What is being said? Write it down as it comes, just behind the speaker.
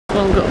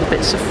Well, got the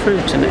bits of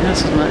fruit in it,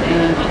 hasn't it?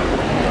 Yeah.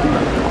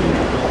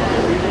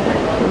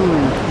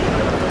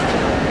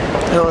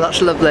 Oh,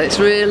 that's lovely. It's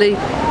really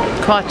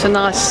quite a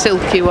nice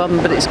silky one,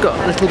 but it's got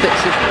little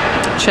bits of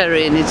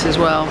cherry in it as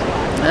well.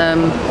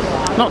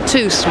 Not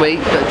too sweet,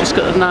 but just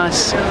got a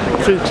nice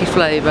fruity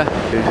flavour.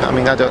 I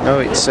mean, I don't know,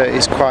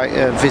 it's quite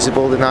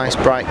visible, the nice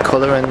bright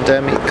colour, and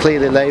it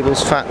clearly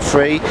labels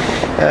fat-free,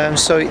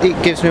 so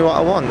it gives me what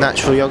I want,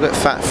 natural yoghurt,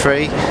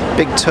 fat-free,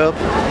 big tub,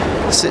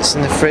 sits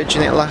in the fridge,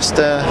 and it lasts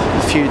a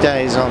few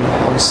days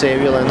on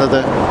cereal and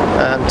other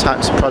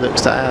types of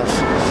products that I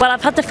have. Well,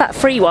 I've had the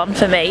fat-free one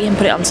for me and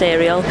put it on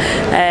cereal,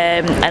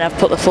 and I've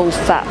put the full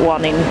fat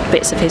one in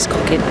bits of his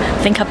cooking. I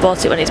think I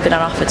bought it when it's been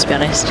on offer, to be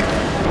honest.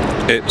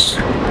 It's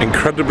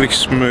incredibly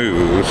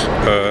smooth,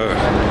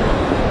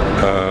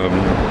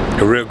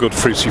 a real good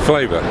fruity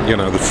flavour. You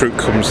know, the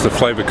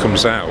flavour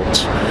comes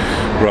out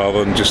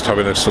rather than just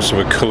having a sort of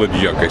a coloured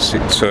yoghurt.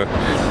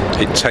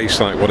 It tastes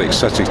like what it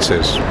says it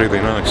is. Really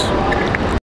nice.